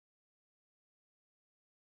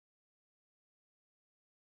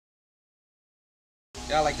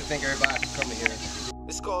Yeah, I like to thank everybody for coming here.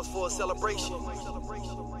 This calls for a celebration.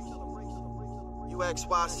 You ask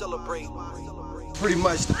why I celebrate. Pretty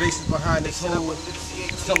much the basis behind this whole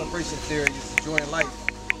celebration theory is enjoying life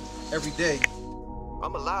every day.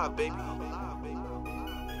 I'm alive, baby.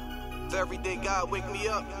 If every day God wake me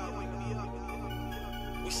up,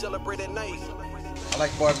 we celebrate at night. I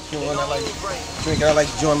like barbecuing, I like drinking, I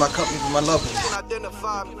like enjoying my company with my loved ones.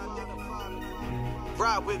 Identify me.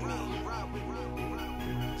 Ride with me.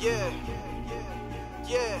 Yeah.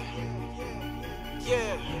 Yeah.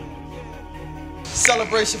 Yeah.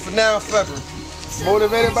 Celebration for now and forever.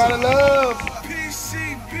 Motivated by the love.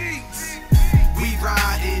 PC Beats. We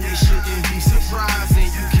riding, it shouldn't be surprising.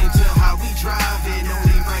 You can tell how we driving,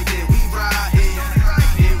 only right there we riding.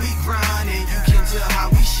 And we grinding, you can tell how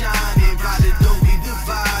we shining. By the door we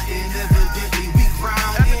dividing, evidently we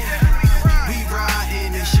grinding. We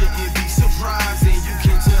riding, it shouldn't be surprising. You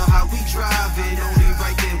can tell how we driving, only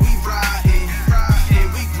right there we riding. And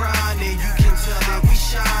we grinding, you can tell that we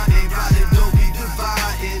shining. By the door we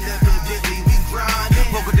dividing, evidently we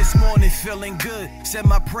grinding. Woke up this morning feeling good, said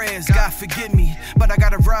my prayers, God forgive me, but I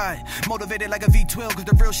gotta ride. Motivated like a V12, cause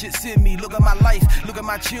the real shit's in me. Look at my life, look at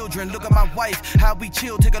my children, look at my wife, how we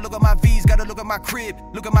chill. Take a look at my V's, gotta look at my crib,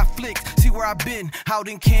 look at my flicks, see where I've been, out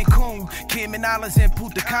in Cancun, Cayman Islands and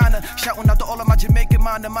Punta Cana. Shouting out to all of my Jamaican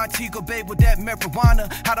mind and Montego Bay with that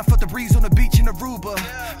marijuana. How'd I felt the breeze on the beach in Aruba,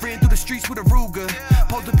 ran through the streets with a Ruger.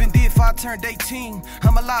 Pulled up in if I turned 18,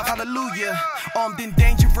 I'm alive, hallelujah. Armed and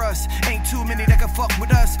dangerous, ain't too many that can fuck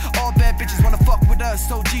with us. All bad bitches wanna fuck with us,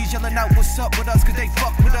 so G's yelling out what's up with us, cause they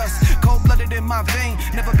fuck with us. Cold-blooded in my vein,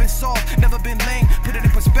 never been soft, never been lame. Put it in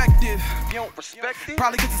perspective, you don't respect it?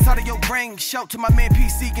 Probably gets inside of your brain. Shout to my man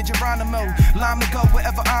PC and Geronimo. Lima go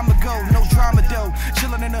wherever I'ma go, no drama though.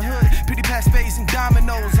 Chillin' in the hood, pretty past spades and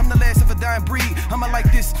dominoes. I'm the last of a dying breed, I'ma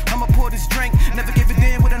like this, I'ma pour this drink. Never give it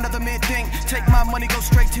in what another man think. Take my money, go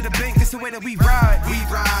straight to the bank, it's the way that we ride. We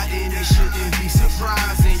riding, it shouldn't be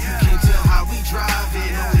surprising. You can tell how we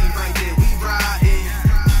driving, only right there we riding.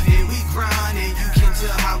 And we grinding, you can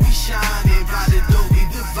tell how we shining. By the door we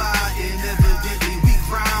dividing, evidently we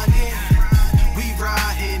grinding. We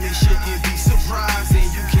riding, it shouldn't be surprising.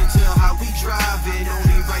 You can tell how we driving,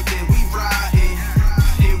 only right there we riding.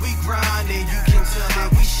 And we grinding, you can tell that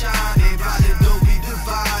we shining. By the door we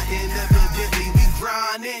dividing, evidently we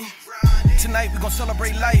grinding. Tonight we gon'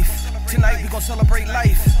 celebrate life. Tonight we gon' celebrate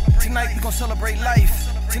life. Tonight we gon' celebrate life.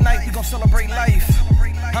 Tonight we gon' celebrate life.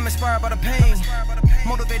 I'm inspired by the pain,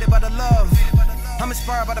 motivated by the love. I'm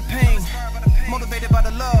inspired by the pain, motivated by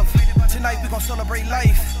the love. Tonight we gon' celebrate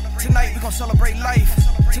life. Tonight we gon' celebrate life.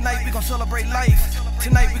 Tonight we gon' celebrate life.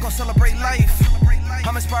 Tonight we gon' celebrate life.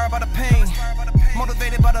 I'm inspired by the pain,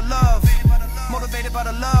 motivated by the love. Motivated by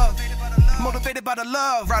the love. Motivated by the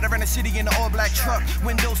love. Ride around the city in an all-black truck.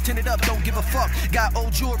 Windows tinted up, don't give a fuck. Got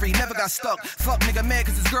old jewelry, never got stuck. Fuck nigga mad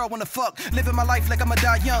cause his girl wanna fuck. Living my life like I'ma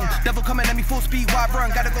die young. Devil coming at me full speed, wide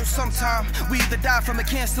run. Gotta go sometime. We either die from a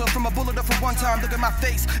cancer, from a bullet, or from one time. Look at my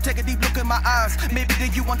face, take a deep look in my eyes. Maybe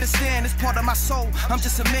then you understand, it's part of my soul. I'm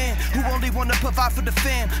just a man who only wanna provide for the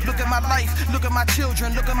fam. Look at my life, look at my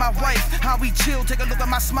children, look at my wife. How we chill, take a look at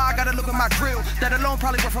my smile, gotta look at my grill. That alone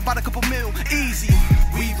probably worth about a couple mil. Easy.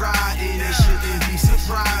 We riding, it shouldn't be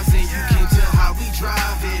surprising. You can tell how we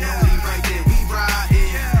driving, only right there we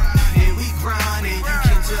riding. And we grinding, you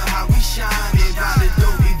can tell how we shining. By the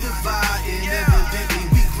door we dividing, evidently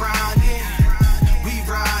we grinding. We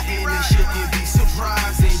riding, it shouldn't be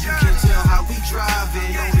surprising. You can tell how we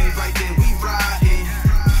driving, only right there we riding.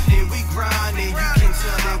 And we grinding, you can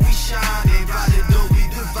tell that we shining. By the door we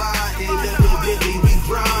dividing, evidently we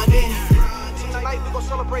grinding. Tonight we gon'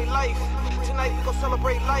 celebrate life. Tonight we gon'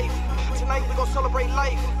 celebrate life. Tonight we gon' celebrate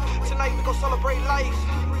life. Tonight we gon' celebrate life.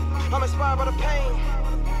 I'm inspired by the pain,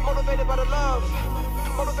 motivated by the love.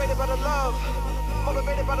 Motivated by the love.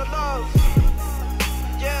 Motivated by the love.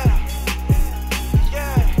 Yeah.